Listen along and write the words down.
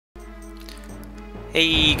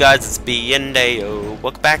Hey guys, it's B and Deo.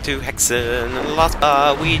 Welcome back to Hexen. In the last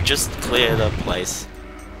part, we just cleared a place.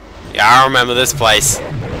 Yeah, I remember this place.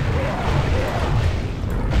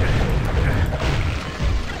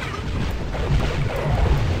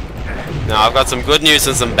 Now, I've got some good news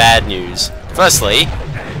and some bad news. Firstly,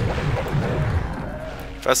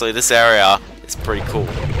 this area is pretty cool.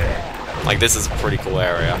 Like, this is a pretty cool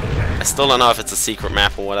area. I still don't know if it's a secret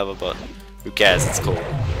map or whatever, but who cares? It's cool.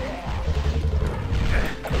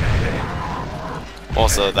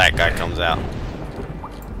 Also, that guy comes out.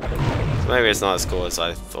 So maybe it's not as cool as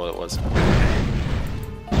I thought it was.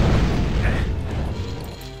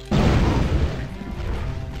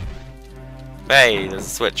 Hey, there's a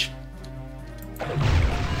switch.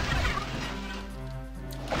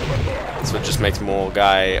 Switch just makes more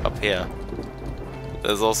guy up here.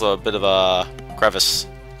 There's also a bit of a crevice.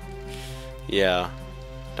 Yeah.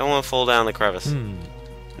 Don't want to fall down the crevice.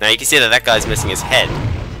 Now you can see that that guy's missing his head.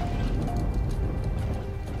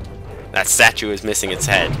 That statue is missing its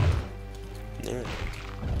head. Yeah.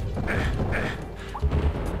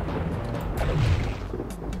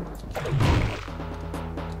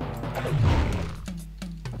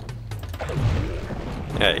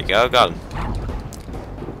 There you go, got him.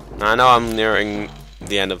 Now I know I'm nearing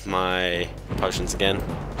the end of my potions again.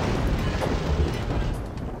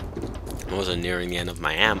 I'm also nearing the end of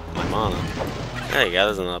my mana. There you go,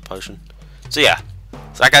 there's another potion. So yeah,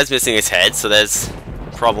 so that guy's missing his head, so there's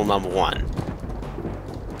problem number one.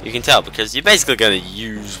 You can tell because you're basically going to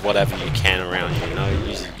use whatever you can around you, you know,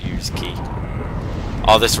 use key.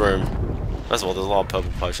 Oh, this room. First of all, there's a lot of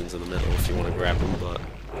purple potions in the middle if you want to grab them, but...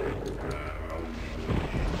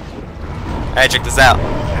 Hey, check this out.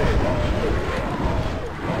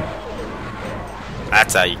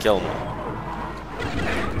 That's how you kill them.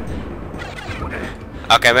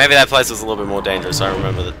 Okay, maybe that place was a little bit more dangerous. I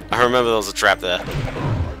remember there was a trap there.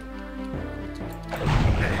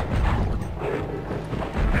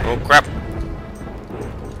 Oh crap!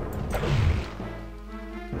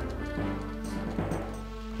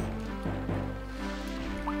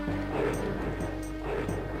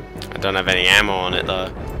 I don't have any ammo on it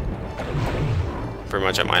though. Pretty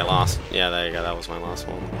much at my last. Yeah, there you go. That was my last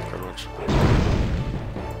one. Pretty much.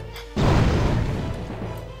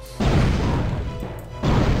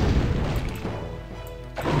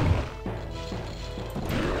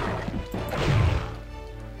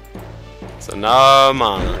 So no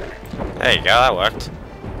mana. There you go, that worked.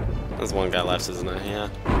 There's one guy left, isn't there? Yeah.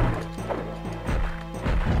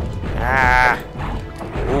 Ah!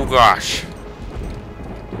 Oh gosh.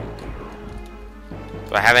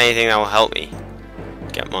 Do I have anything that will help me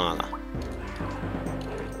get mana?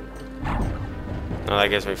 No, that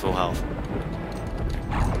gives me full health.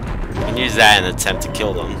 I can use that in an attempt to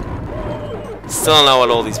kill them. Still don't know what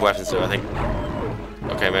all these weapons do, I think.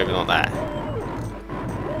 Okay, maybe not that.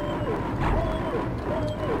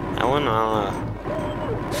 That one,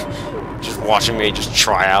 just watching me just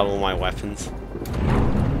try out all my weapons.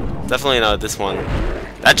 Definitely not this one.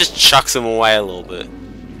 That just chucks him away a little bit.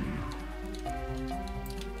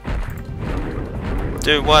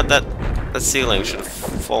 Dude, what? That ceiling should have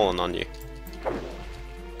fallen on you.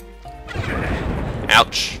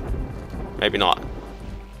 Ouch. Maybe not.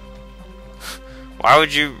 Why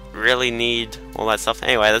would you really need all that stuff?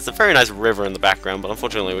 Anyway, there's a very nice river in the background, but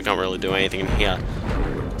unfortunately we can't really do anything in here.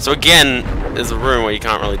 So again, there's a room where you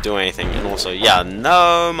can't really do anything, and also, yeah,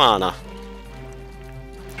 no mana.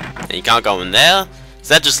 And you can't go in there,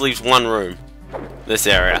 so that just leaves one room. This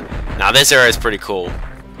area. Now this area is pretty cool,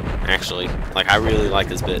 actually. Like, I really like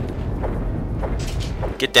this bit.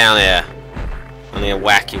 Get down there. I'm gonna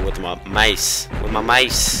whack you with my mace. With my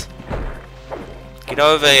mace. Get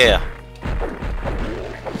over here.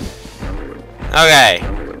 Okay.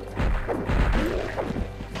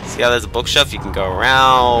 See how there's a bookshelf? You can go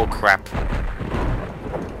around. Oh, crap.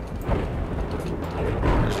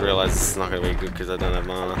 I just realized this is not going to be good because I don't have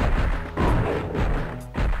mana.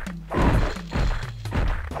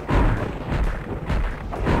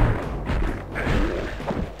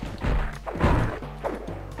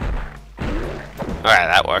 Alright,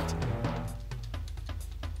 that worked.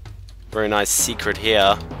 Very nice secret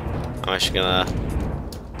here. I'm actually going to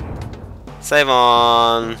save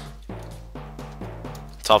on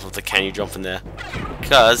top of the can you jump in there,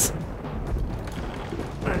 because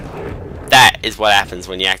that is what happens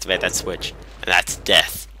when you activate that switch, and that's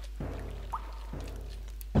death.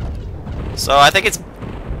 So I think it's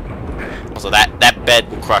also that bed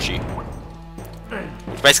will crush you,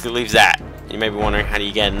 which basically leaves that. You may be wondering, how do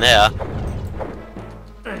you get in there?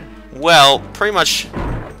 Well, pretty much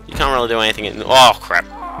you can't really do anything in... Oh crap.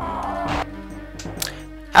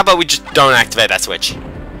 How about we just don't activate that switch?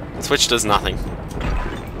 The switch does nothing.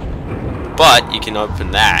 But you can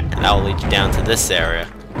open that, and that will lead you down to this area.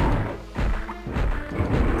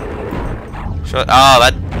 Sure.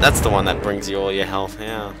 Oh, that's the one that brings you all your health.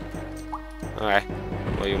 Yeah. Alright.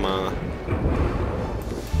 All your mana.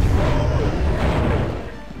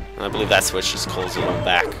 And I believe that switch just calls it all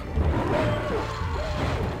back.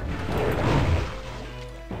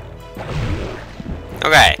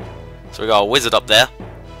 Okay. So we got a wizard up there.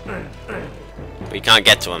 But you can't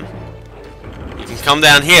get to him. You can come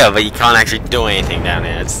down here, but you can't actually do anything down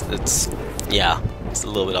here. Yeah, it's a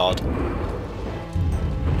little bit odd.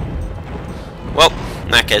 Well,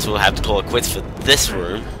 in that case, we'll have to call it quits for this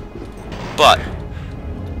room. But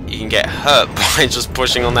you can get hurt by just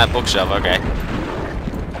pushing on that bookshelf. Okay.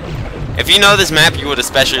 If you know this map, you would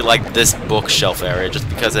especially like this bookshelf area, just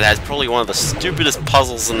because it has probably one of the stupidest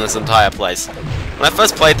puzzles in this entire place. When I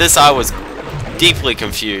first played this, I was deeply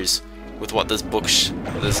confused with what this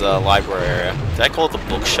library area. Did I call it the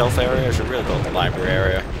bookshelf area? I should really call it the library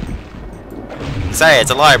area. Say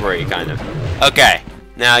it's a library, kind of. Okay.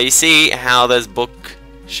 Now you see how there's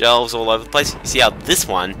bookshelves all over the place. You see how this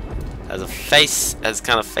one has a face, has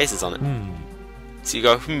kind of faces on it. So you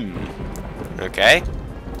go, okay.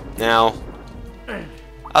 Now,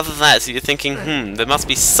 other than that, so you're thinking, there must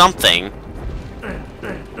be something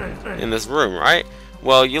in this room, right?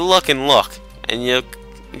 Well, you look and look, and you'll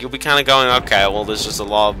be kind of going, okay, well, there's just a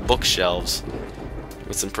lot of bookshelves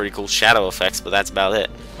with some pretty cool shadow effects, but that's about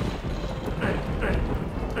it.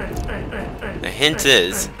 The hint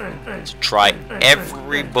is to try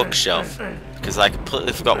every bookshelf, because I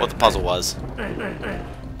completely forgot what the puzzle was.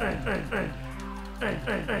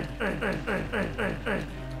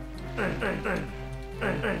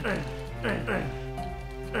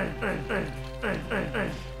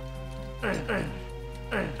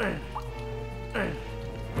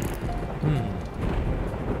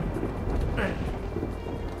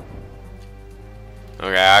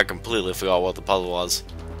 Okay, I completely forgot what the puzzle was.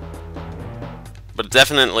 But it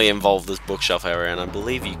definitely involved this bookshelf area, and I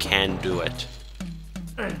believe you can do it.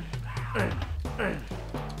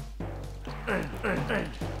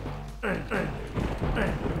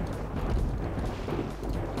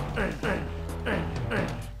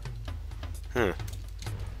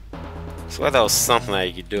 So there was something that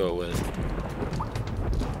you could do it with.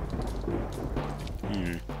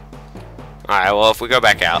 Alright, well, if we go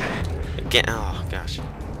back out again, oh gosh,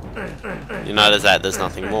 you notice that there's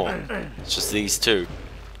nothing more. It's just these two.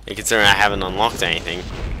 And considering I haven't unlocked anything.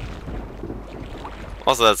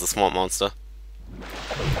 Also, that's a swamp monster.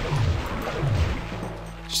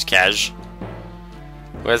 Just cash.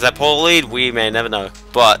 Where's that portal lead? We may never know.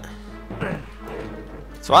 But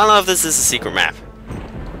so I don't know if this is a secret map.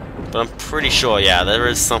 But I'm pretty sure, yeah, there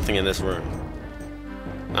is something in this room.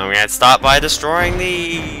 I'm gonna start by destroying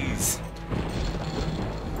these.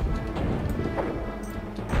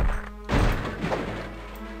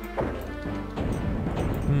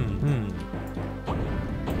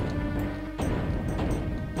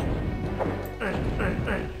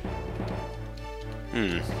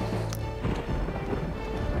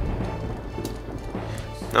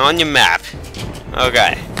 Now on your map.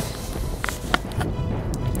 Okay.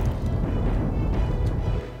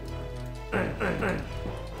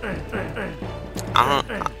 I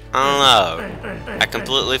don't know. I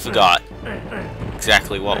completely forgot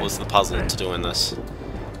exactly what was the puzzle to do in this.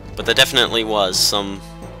 But there definitely was something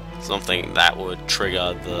that would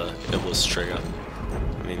trigger the Iblis trigger.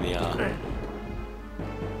 I mean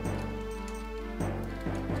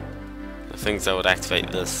the things that would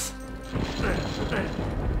activate this.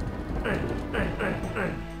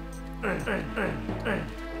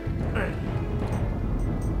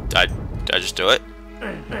 Did I just do it?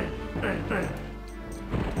 I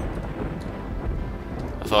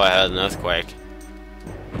thought I heard an earthquake.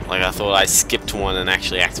 Like I thought I skipped one and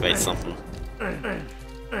actually activated something.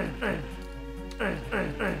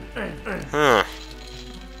 Huh.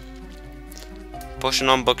 Pushing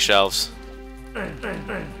on bookshelves.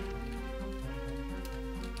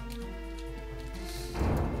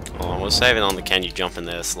 Hold on, we're saving on the can you jump in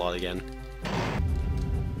there slot again.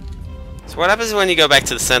 So what happens when you go back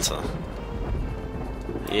to the center?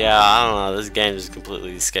 Yeah, I don't know, this game just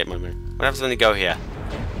completely escaped my memory. What happens when you go here?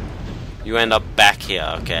 You end up back here,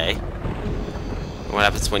 okay. And what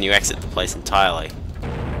happens when you exit the place entirely?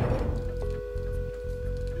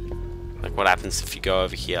 Like what happens if you go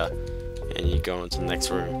over here and you go into the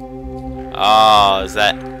next room? Oh, is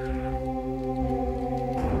that...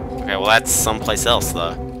 Okay, well that's someplace else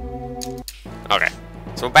though. Okay,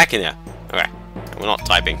 so we're back in there. Okay, we're not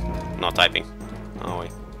typing. We're not typing. Are we?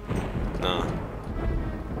 No.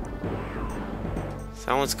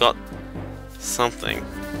 Someone's got something.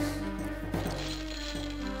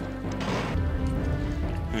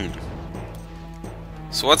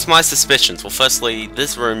 So what's my suspicions? Well, firstly,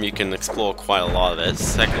 this room you can explore quite a lot of it.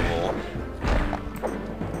 Second of all,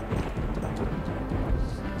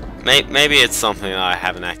 maybe it's something that I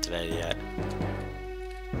haven't activated yet.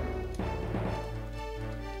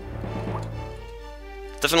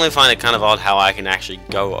 Definitely find it kind of odd how I can actually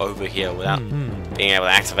go over here without being able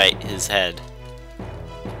to activate his head.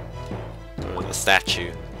 Or the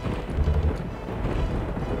statue.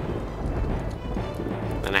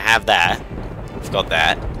 And I have that. I've got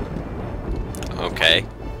that. Okay.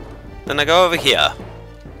 Then I go over here.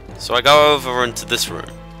 So I go over into this room.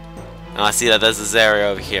 And I see that there's this area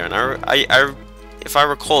over here. And if I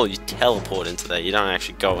recall, you teleport into there. You don't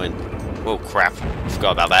actually go in. Oh crap.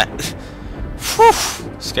 Forgot about that. Whew!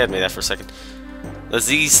 Scared me there for a second. There's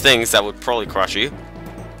these things that would probably crush you.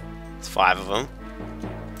 There's 5 of them.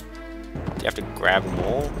 Do you have to grab them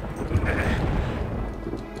all?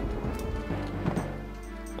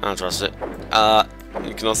 I don't trust it.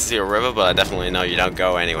 You can also see a river, but I definitely know you don't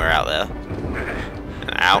go anywhere out there.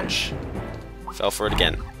 And ouch. Fell for it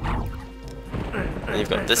again. Then you've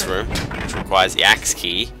got this room, which requires the axe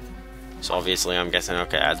key. So obviously I'm guessing,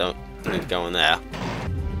 okay, I don't need to go in there.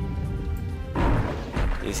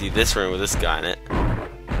 You see this room with this guy in it.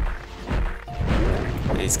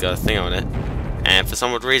 He's got a thing on it. And for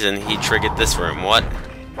some odd reason, he triggered this room. What?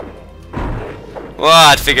 Well,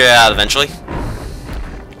 I'd figure it out eventually.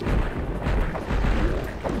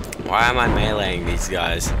 Why am I meleeing these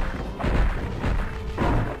guys?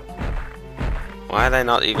 Why are they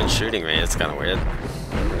not even shooting me? It's kind of weird.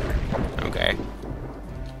 Okay.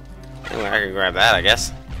 Anyway, I can grab that, I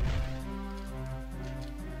guess.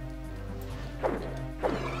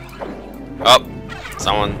 Oh!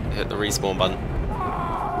 Someone hit the respawn button.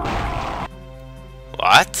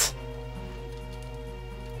 What?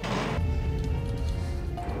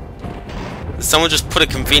 Did someone just put a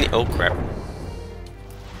convenient... Oh crap.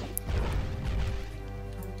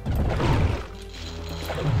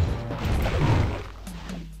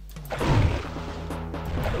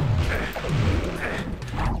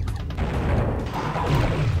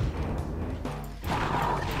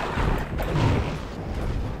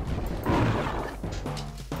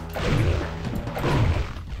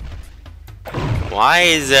 Why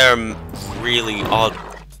is there a really odd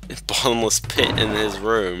bottomless pit in his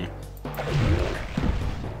room?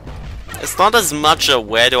 It's not as much a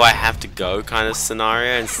where do I have to go kind of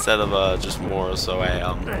scenario instead of a just more so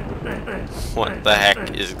a what the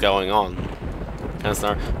heck is going on kind of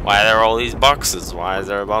scenario. Why are there all these boxes? Why is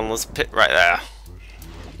there a bottomless pit right there?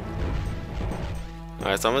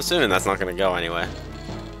 Alright, so I'm assuming that's not going to go anywhere.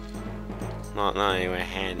 Not anywhere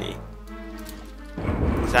handy.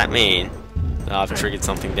 Does that mean that I've triggered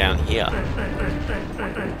something down here?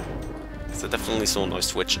 Because I definitely saw no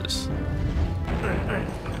switches.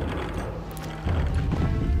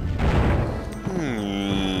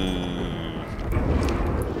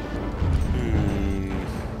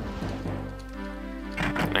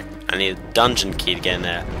 I need a dungeon key to get in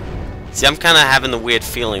there. See, I'm kind of having the weird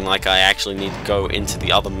feeling like I actually need to go into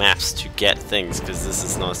the other maps to get things, because this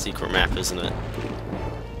is not a secret map, isn't it?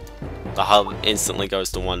 The hub instantly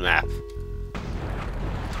goes to one map.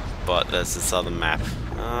 But there's this other map.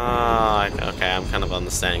 Oh, okay, I'm kind of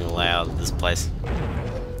understanding the layout of this place.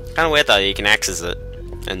 Kind of weird though, you can access it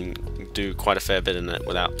and do quite a fair bit in it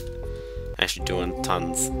without actually doing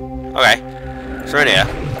tons. Okay, so in here.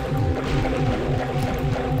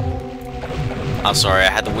 I'm sorry, I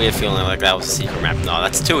had the weird feeling like that was a secret map. No,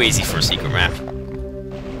 that's too easy for a secret map.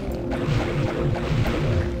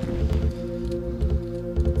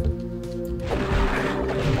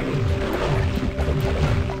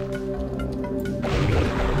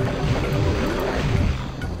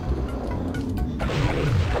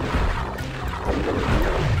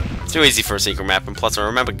 It's too easy for a secret map, and plus I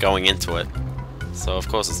remember going into it. So of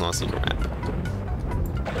course it's not a secret map.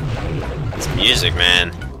 This music,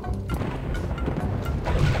 man.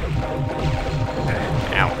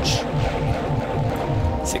 Ouch.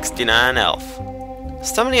 69 health.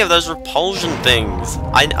 So many of those repulsion things.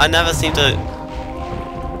 I never seem to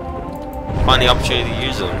find the opportunity to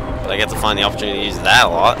use them. But I get to find the opportunity to use that a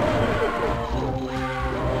lot.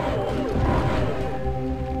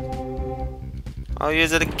 I'll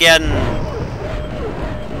use it again.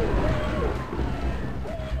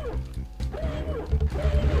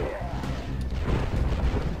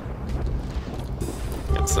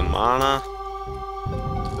 Get some mana.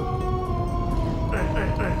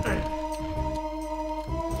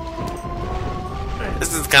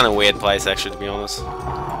 This is kind of a weird place, actually, to be honest.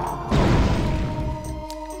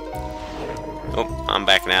 Oh, I'm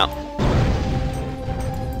backing out.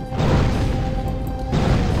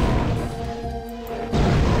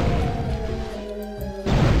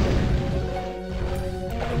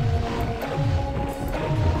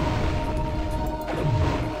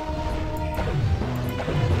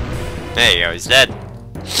 There you go, he's dead.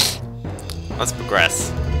 Let's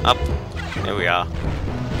progress. Up. There we are.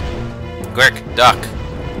 Quick, duck.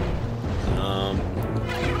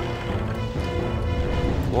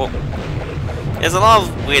 Whoa. There's a lot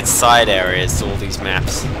of weird side areas to all these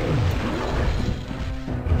maps.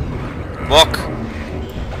 Look!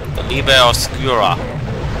 The Liber Obscura,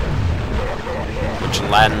 which in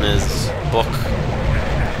Latin is Book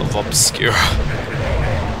of Obscura.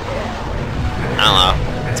 I don't know.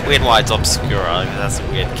 It's weird why it's Obscura, that's a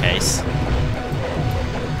weird case.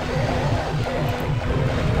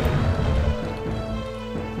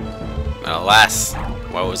 But alas,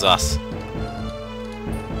 woe is us.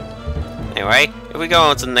 Anyway, if we go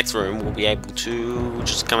on to the next room, we'll be able to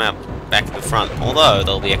just come out back to the front. Although,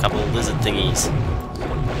 there'll be a couple of lizard thingies.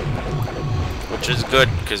 Which is good,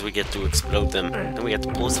 because we get to explode them. Then we get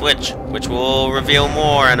to pull a switch, which will reveal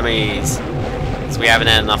more enemies. Because we haven't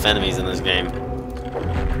had enough enemies in this game.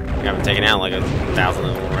 We haven't taken out like 1,000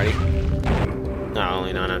 of them already. No,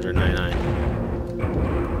 only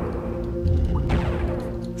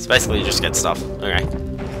 999. So basically you just get stuff. Okay.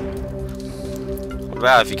 What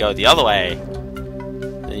about if you go the other way?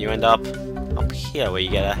 Then you end up here where you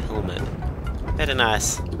get a helmet. Very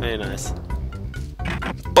nice. Very nice.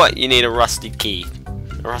 But you need a rusted key.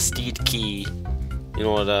 A rusted key in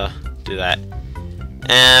order to do that.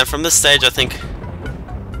 And from this stage I think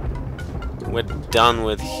we're done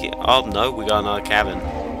with here. Oh no, we got another cabin.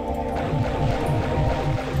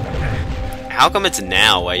 How come it's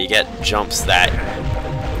now where you get jumps that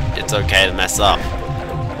it's okay to mess up?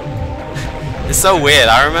 It's so weird.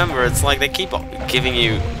 I remember it's like they keep giving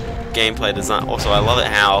you gameplay design. Also, I love it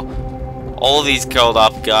how all of these curled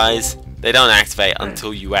up guys, they don't activate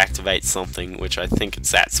until you activate something, which I think it's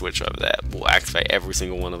that switch over there. Will activate every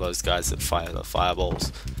single one of those guys that fire the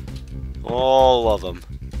fireballs. All of them.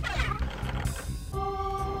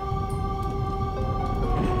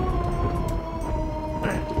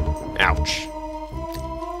 Ouch.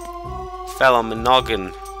 Fell on my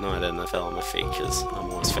noggin. No, I didn't. I fell on my feet because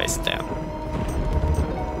I'm always face down.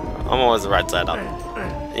 I'm always the right side up.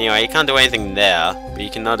 Anyway, you can't do anything there, but you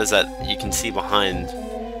can notice that you can see behind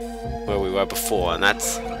where we were before, and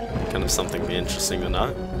that's kind of something interesting to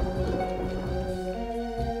know.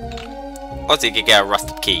 Also, you could get a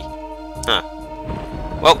rusted key. Huh.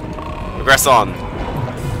 Well, progress on.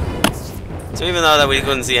 So even though that we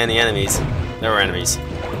couldn't see any enemies, there were enemies.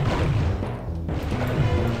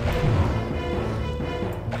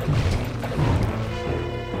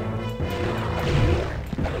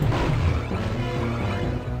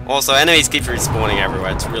 Also, enemies keep respawning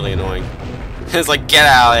everywhere, it's really annoying. It's like, get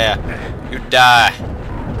out of here! You die!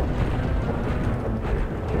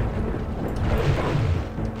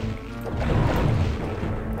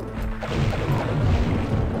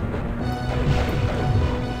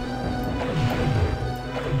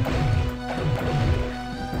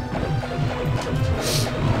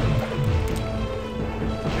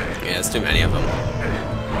 Yeah, there's too many of them.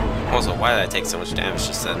 Also, why did I take so much damage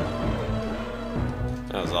just then?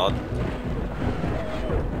 That was odd.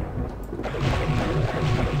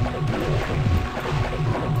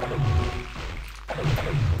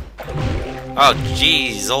 Oh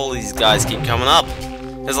jeez, all these guys keep coming up.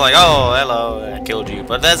 It's like, oh, hello, I killed you.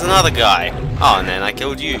 But there's another guy. Oh, and then I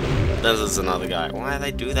killed you. There's another guy. Why do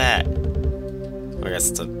they do that? I guess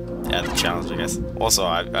it's a the challenge, I guess. Also,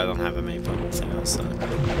 I don't have a main button, so...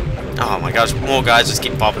 Oh my gosh, more guys just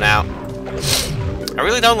keep popping out. I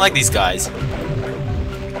really don't like these guys.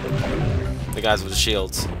 The guys with the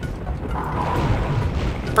shields.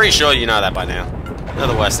 Pretty sure you know that by now. They're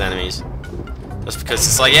the worst enemies. Just because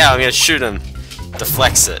it's like, yeah, I'm gonna shoot him.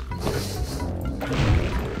 Deflects it.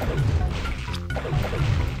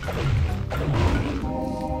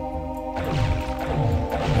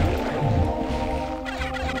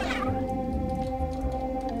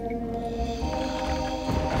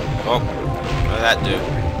 Oh, what did that do?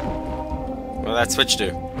 What did that switch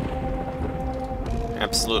do?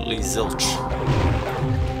 Absolutely zilch.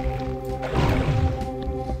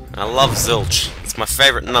 I love zilch. It's my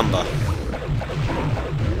favorite number.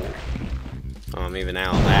 Oh, I'm even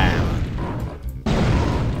out now.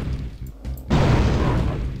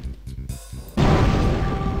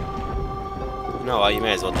 You know what, you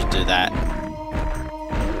may as well just do that.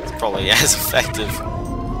 It's probably as effective,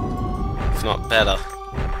 if not better.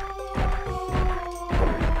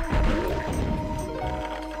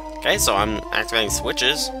 Okay, so I'm activating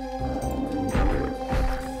switches.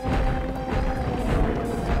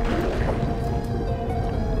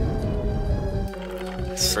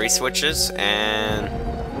 Three switches, and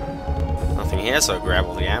nothing here, so grab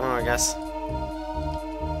all the ammo, I guess.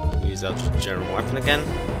 Use our general weapon again.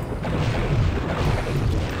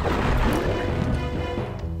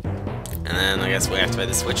 And then I guess we activate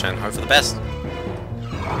the switch and hope for the best.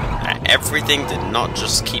 Everything did not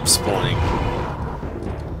just keep spawning.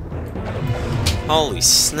 Holy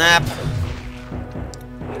snap.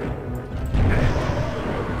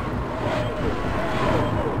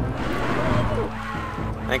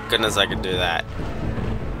 Thank goodness I could do that.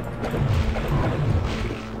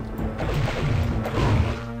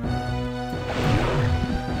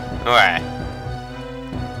 Alright.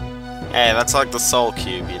 Hey, that's like the soul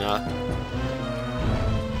cube, you know?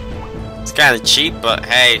 It's kinda cheap, but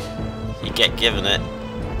hey, you get given it.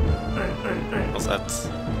 What's that?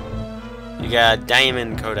 You got a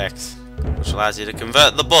diamond codex, which allows you to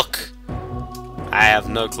convert the book. I have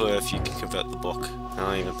no clue if you can convert the book. I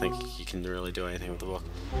don't even think you can really do anything with the book.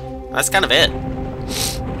 That's kind of it.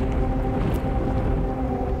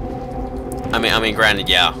 I mean, granted,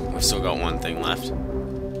 yeah, we've still got one thing left.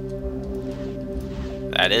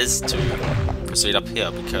 That is to proceed up here,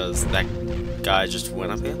 because that guy just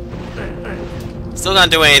went up here. Still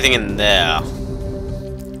can't do anything in there.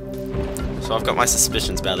 So I've got my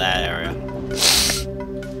suspicions about that area.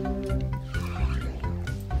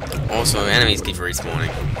 Also, enemies keep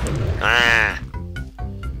respawning. Ah!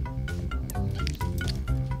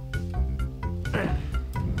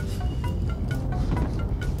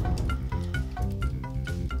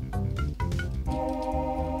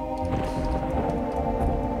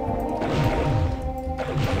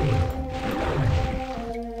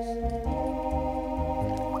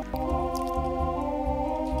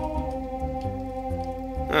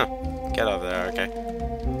 Oh, get over there, okay.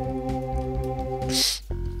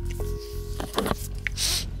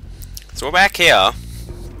 So we're back here.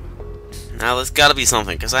 Now there's gotta be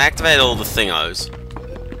something, because I activated all the thingos.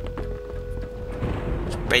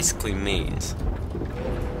 Which basically means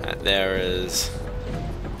that there is...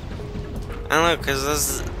 I don't know, because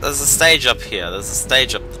there's a stage up here, there's a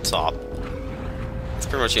stage up the top. It's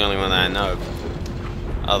pretty much the only one that I know,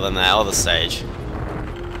 other than that other stage.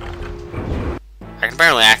 I can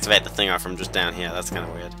apparently activate the thingo from just down here, that's kind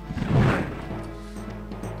of weird.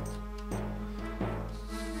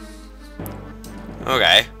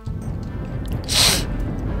 Okay.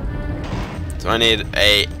 So I need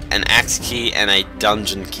an axe key and a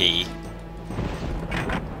dungeon key.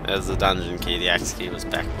 There's the dungeon key, the axe key was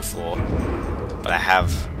back before. But I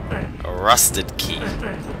have a rusted key.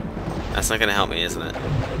 That's not gonna help me, isn't it?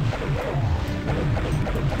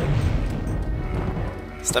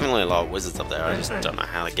 There's definitely a lot of wizards up there, I just don't know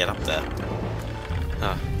how to get up there.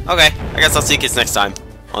 Oh. Okay, I guess I'll see you kids next time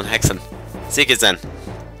on Hexen. See you kids then.